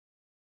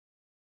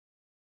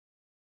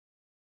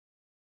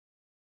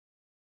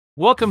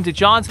Welcome to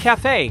John's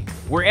Cafe,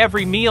 where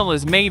every meal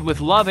is made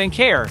with love and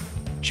care.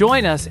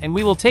 Join us and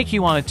we will take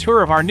you on a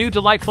tour of our new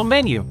delightful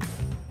menu.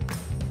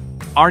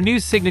 Our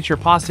new signature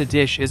pasta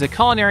dish is a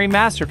culinary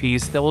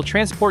masterpiece that will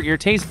transport your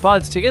taste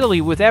buds to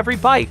Italy with every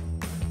bite.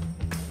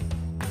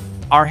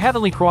 Our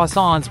heavenly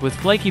croissants with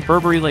flaky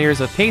Burberry layers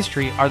of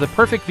pastry are the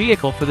perfect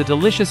vehicle for the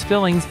delicious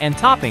fillings and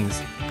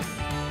toppings.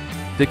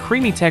 The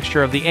creamy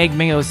texture of the egg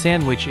mayo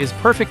sandwich is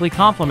perfectly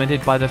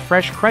complemented by the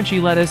fresh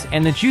crunchy lettuce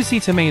and the juicy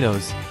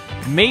tomatoes.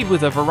 Made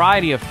with a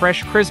variety of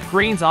fresh crisp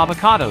greens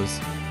avocados,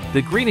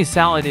 the greeny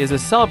salad is a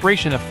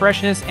celebration of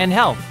freshness and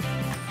health.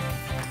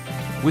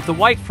 With the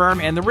white firm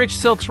and the rich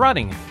silks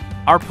running,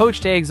 our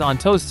poached eggs on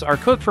toasts are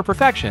cooked for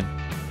perfection.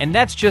 And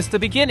that's just the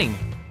beginning.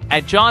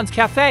 At John's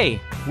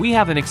Cafe, we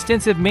have an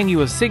extensive menu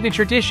of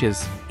signature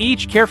dishes,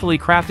 each carefully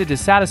crafted to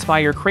satisfy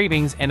your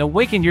cravings and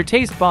awaken your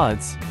taste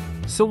buds.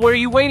 So what are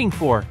you waiting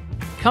for?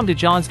 Come to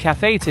John's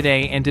Cafe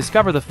today and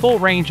discover the full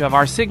range of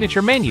our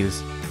signature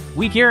menus.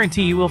 We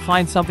guarantee you will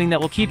find something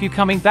that will keep you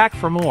coming back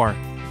for more.